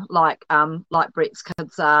aware, like Brett's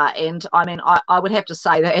kids are. And I mean, I would have to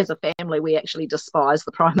say that as a family, we actually despise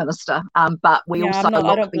the Prime Minister, but we also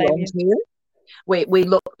look beyond her. We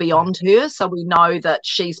look beyond her, so we know that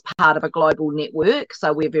she's part of a global network,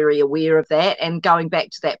 so we're very aware of that. And going back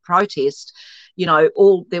to that protest,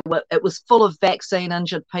 it was full of vaccine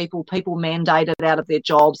injured people mandated out of their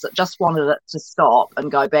jobs that just wanted it to stop and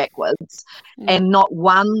go backwards, and not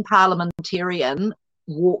one parliamentarian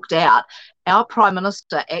walked out. Our Prime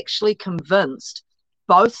Minister actually convinced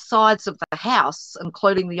both sides of the House,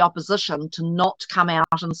 including the opposition, to not come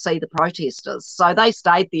out and see the protesters. So they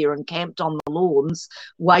stayed there and camped on the lawns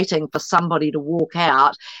waiting for somebody to walk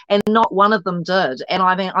out, and not one of them did. And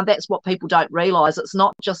I mean, that's what people don't realise. It's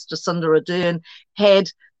not just Jacinda Ardern had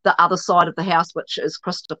the other side of the House, which is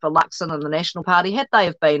Christopher Luxon and the National Party, had they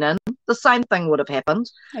have been in, the same thing would have happened.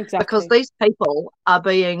 Exactly. Because these people are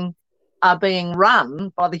being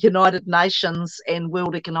run by the United Nations and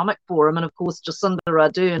World Economic Forum, and of course Jacinda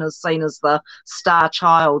Ardern is seen as the star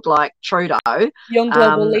child, like Trudeau, young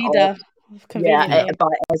global leader.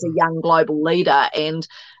 As a young global leader, and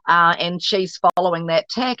she's following that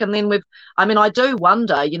tack. And then I do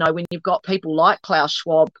wonder, when you've got people like Klaus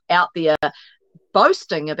Schwab out there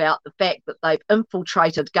boasting about the fact that they've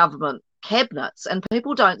infiltrated government cabinets, and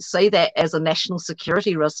people don't see that as a national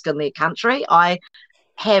security risk in their country. I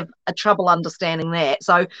have a trouble understanding that.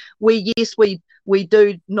 So we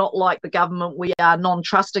do not like the government. We are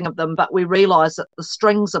non-trusting of them, but we realise that the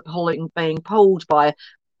strings are being pulled by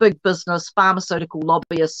big business, pharmaceutical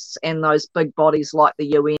lobbyists, and those big bodies like the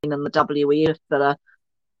UN and the WEF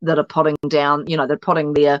that are putting down, they're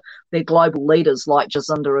putting their global leaders like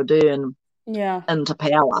Jacinda Ardern into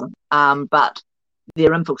power. But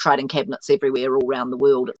they're infiltrating cabinets everywhere all around the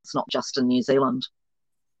world. It's not just in New Zealand.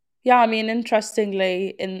 Yeah, I mean,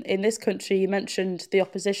 interestingly, in this country, you mentioned the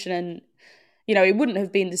opposition, and it wouldn't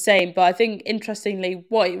have been the same. But I think, interestingly,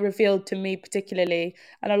 what it revealed to me particularly,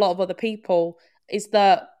 and a lot of other people, is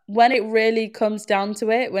that when it really comes down to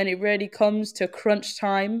it, when it really comes to crunch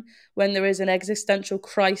time, when there is an existential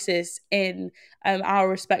crisis in our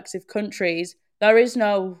respective countries, there is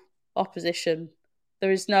no opposition.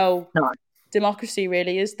 There is no democracy,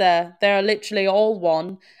 really, is there? They are literally all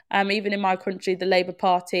one. Even in my country, the Labour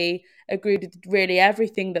Party agreed with really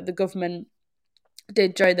everything that the government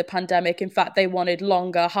did during the pandemic. In fact, they wanted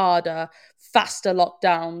longer, harder, faster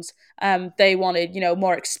lockdowns. They wanted,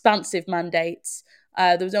 more expansive mandates.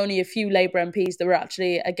 There was only a few Labour MPs that were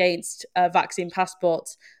actually against vaccine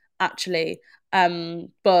passports, actually.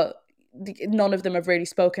 But none of them have really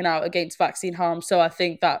spoken out against vaccine harm. So I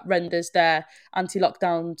think that renders their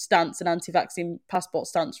anti-lockdown stance and anti-vaccine passport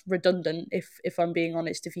stance redundant, if I'm being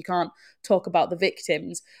honest, if you can't talk about the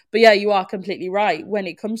victims. But yeah, you are completely right. When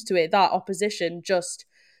it comes to it, that opposition just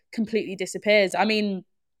completely disappears. I mean,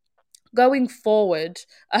 going forward,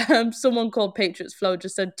 someone called Patriots Flow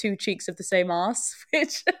just said two cheeks of the same arse,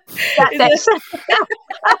 which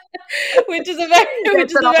is a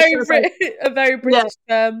very British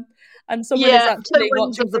term, and someone is actually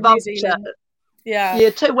watching from New Zealand.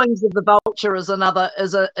 Two wings of the vulture is another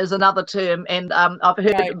term, and I've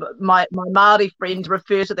heard my Māori friend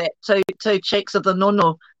refer to that two cheeks of the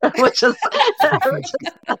nono, which is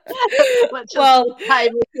hey,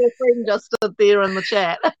 your friend just stood there in the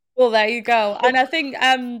chat. Well, there you go. And I think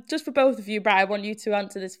just for both of you, Brad, I want you to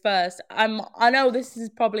answer this first. I know this is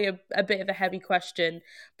probably a bit of a heavy question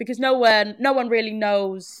because no one really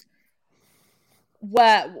knows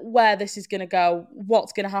where this is going to go,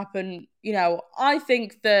 what's going to happen. I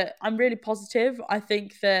think that I'm really positive. I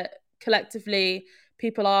think that collectively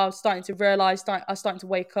people are starting to realise, are starting to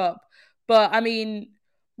wake up. But I mean,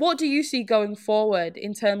 what do you see going forward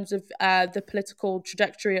in terms of the political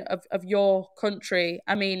trajectory of your country?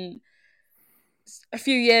 I mean, a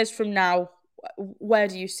few years from now, where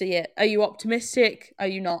do you see it? Are you optimistic? Are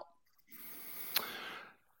you not?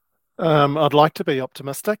 I'd like to be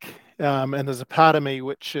optimistic, and there's a part of me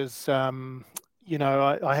which is, I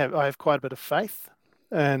have quite a bit of faith,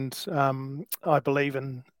 and I believe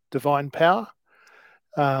in divine power,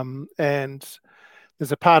 and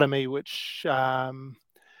there's a part of me which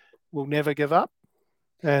will never give up.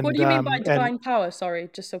 And what do you mean by divine power? Sorry,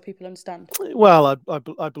 just so people understand. Well,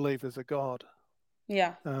 I believe there's a God.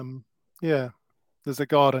 Yeah. There's a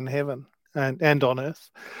God in heaven and on earth.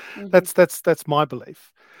 Mm-hmm. That's my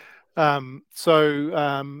belief. There's so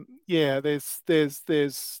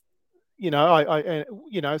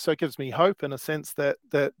it gives me hope in a sense that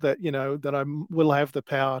I will have the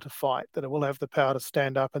power to fight, that I will have the power to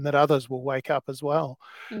stand up, and that others will wake up as well,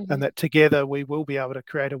 mm-hmm. and that together we will be able to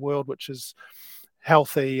create a world which is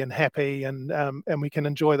healthy and happy, and we can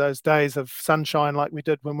enjoy those days of sunshine like we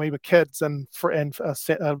did when we were kids, and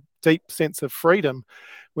a deep sense of freedom,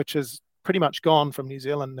 which is pretty much gone from New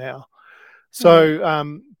Zealand now. So,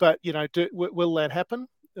 will that happen?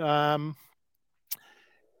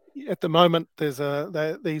 At the moment, this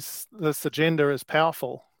agenda is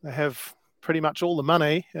powerful. They have pretty much all the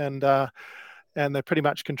money, and they're pretty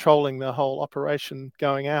much controlling the whole operation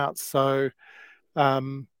going out. So,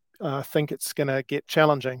 I think it's going to get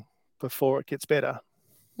challenging before it gets better.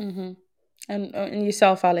 Mm-hmm. And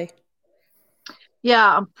yourself, Aly?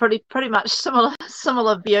 Yeah, I'm pretty much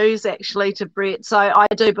similar views actually to Brett. So I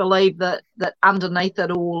do believe that underneath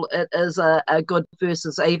it all, it is a good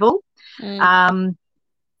versus evil.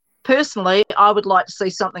 personally, I would like to see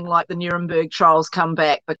something like the Nuremberg trials come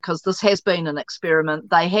back, because this has been an experiment.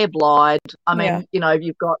 They have lied. I mean,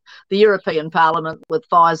 you've got the European Parliament with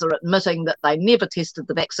Pfizer admitting that they never tested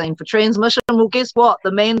the vaccine for transmission. Well, guess what?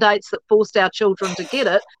 The mandates that forced our children to get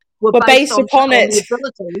it were based on the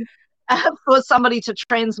ability for somebody to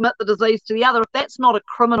transmit the disease to the other. If that's not a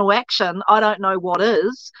criminal action, I don't know what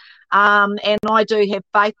is. And I do have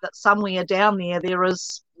faith that somewhere down there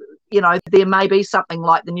is, there may be something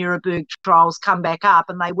like the Nuremberg trials come back up,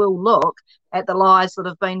 and they will look at the lies that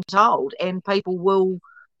have been told, and people will,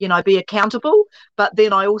 be accountable. But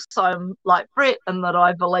then I also am like Brett, in that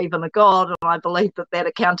I believe in a God, and I believe that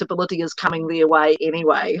accountability is coming their way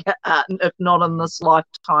anyway, if not in this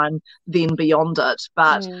lifetime, then beyond it.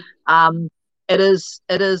 But it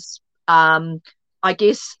is. I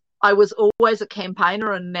guess I was always a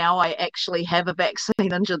campaigner, and now I actually have a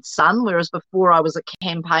vaccine injured son, whereas before I was a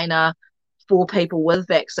campaigner for people with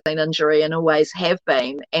vaccine injury and always have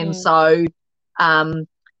been. And so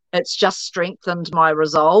it's just strengthened my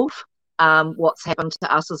resolve. What's happened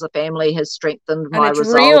to us as a family has strengthened my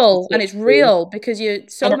resolve. And it's real, because many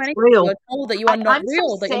people are told that you are not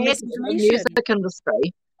real, that you're misinformation. The music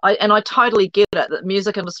industry, I totally get it, that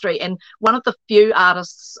music industry, and one of the few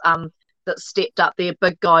artists that stepped up there,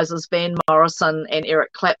 big guys, is Van Morrison and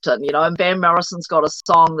Eric Clapton, and Van Morrison's got a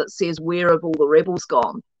song that says, "Where have all the rebels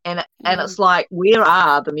gone?" And it's like, where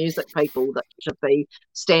are the music people that should be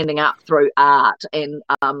standing up through art and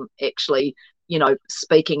actually,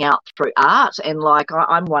 speaking out through art? And like,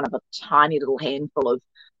 I'm one of a tiny little handful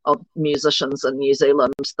of musicians in New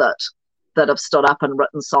Zealand that have stood up and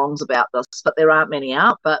written songs about this, but there aren't many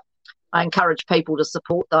out. But I encourage people to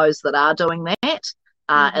support those that are doing that.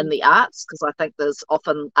 In the arts, because I think there's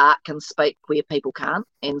often art can speak where people can't,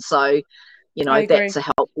 and so that's a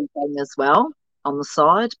helpful thing as well on the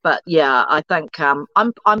side. But yeah, I think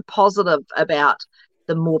I'm positive about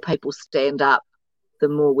the more people stand up, the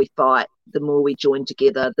more we fight, the more we join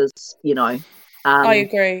together. There's I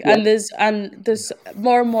agree, and there's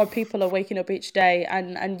more and more people are waking up each day,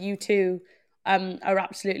 and you two are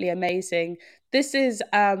absolutely amazing. This is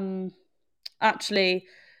actually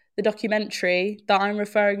the documentary that I'm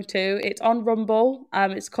referring to. It's on Rumble.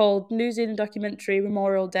 It's called New Zealand Documentary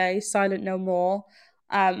Memorial Day, Silent No More.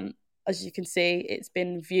 As you can see, it's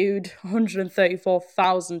been viewed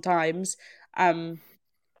 134,000 times. And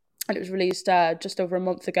it was released just over a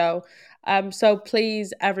month ago. So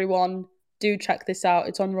please, everyone, do check this out.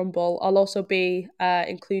 It's on Rumble. I'll also be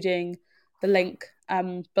including the link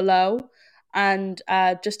below. And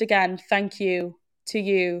just again, thank you to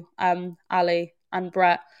you, Aly and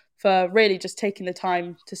Brett, for really just taking the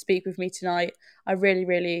time to speak with me tonight. I really,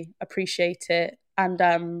 really appreciate it. And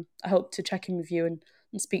I hope to check in with you and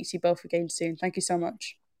speak to you both again soon. Thank you so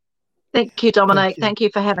much. Thank you, Dominic. Thank you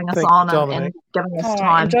for having us on and giving us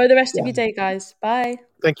time. Enjoy the rest of your day, guys. Bye.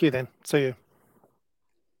 Thank you then. See you.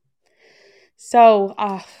 So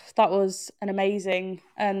that was an amazing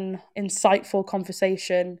and insightful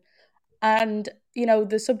conversation. And,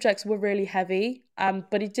 the subjects were really heavy,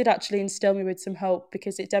 but it did actually instill me with some hope,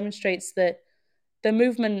 because it demonstrates that the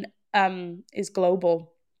movement is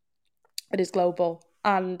global. It is global,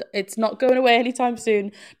 and it's not going away anytime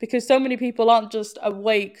soon, because so many people aren't just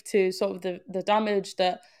awake to sort of the damage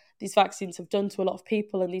that these vaccines have done to a lot of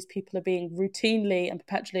people, and these people are being routinely and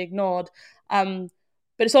perpetually ignored. But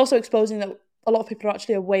it's also exposing that a lot of people are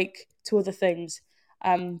actually awake to other things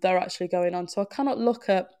that are actually going on. So I cannot look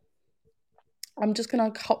at... I'm just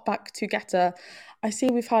going to hop back to Getter. I see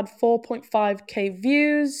we've had 4.5k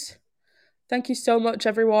views. Thank you so much,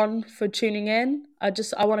 everyone, for tuning in. I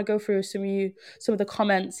want to go through some of the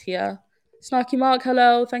comments here. Snarky Mark,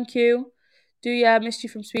 hello, thank you. Missed you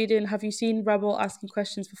from Sweden. Have you seen Rebel asking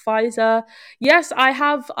questions for Pfizer? Yes, I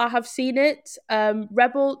have. I have seen it.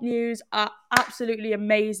 Rebel News are absolutely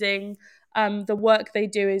amazing. The work they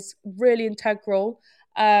do is really integral.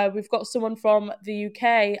 We've got someone from the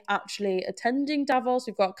UK actually attending Davos.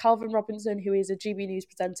 We've got Calvin Robinson, who is a GB News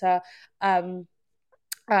presenter and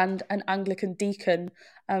an Anglican deacon,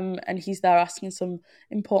 and he's there asking some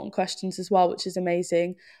important questions as well, which is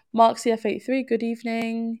amazing. Mark CF83, good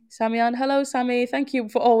evening. Samian, hello Sammy, thank you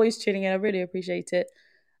for always tuning in, I really appreciate it.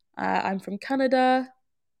 I'm from Canada.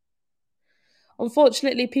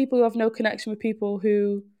 Unfortunately, people who have no connection with people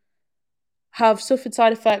who have suffered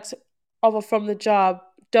side effects from the jab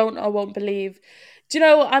don't or won't believe.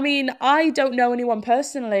 I don't know anyone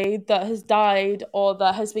personally that has died or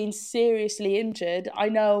that has been seriously injured. I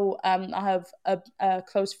know I have a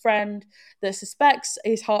close friend that suspects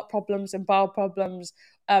his heart problems and bowel problems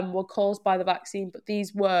were caused by the vaccine, but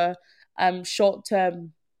these were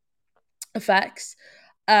short-term effects.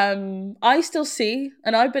 I still see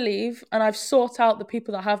and I believe, and I've sought out the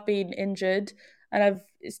people that have been injured, and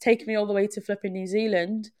it's taken me all the way to flipping New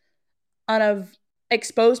Zealand, and I've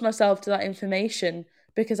exposed myself to that information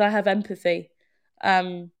because I have empathy.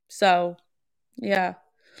 So yeah.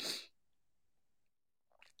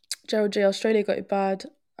 Gerald J, Australia got it bad.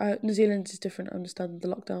 New Zealand is different. I understand the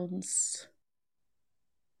lockdowns.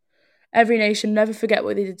 Every nation, never forget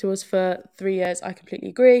what they did to us for 3 years. I completely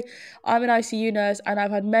agree. I'm an ICU nurse and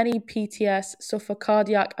I've had many PTS suffer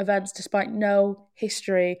cardiac events despite no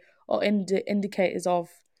history or indicators of.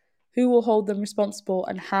 Who will hold them responsible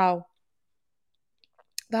and how?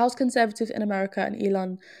 The House Conservatives in America and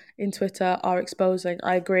Elon in Twitter are exposing.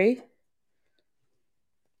 I agree.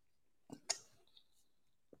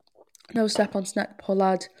 No step on snack, poor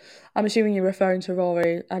lad. I'm assuming you're referring to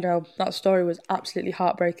Rory. I know that story was absolutely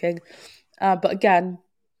heartbreaking. But again,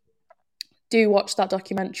 do watch that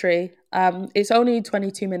documentary. It's only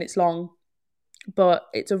 22 minutes long, but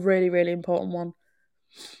it's a really, really important one.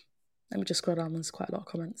 Let me just scroll down. There's quite a lot of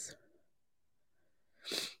comments.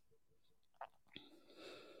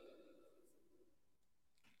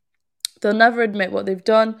 They'll never admit what they've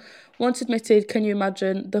done. Once admitted, can you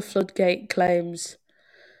imagine the floodgate claims?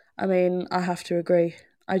 I mean, I have to agree.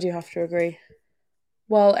 I do have to agree.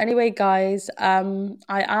 Well, anyway, guys, I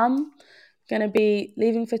am going to be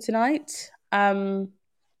leaving for tonight. Thank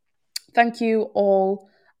you all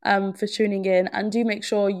for tuning in, and do make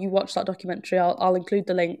sure you watch that documentary. I'll include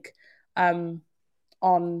the link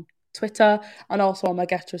on Twitter and also on my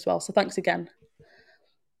Getter as well. So thanks again.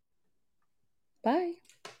 Bye.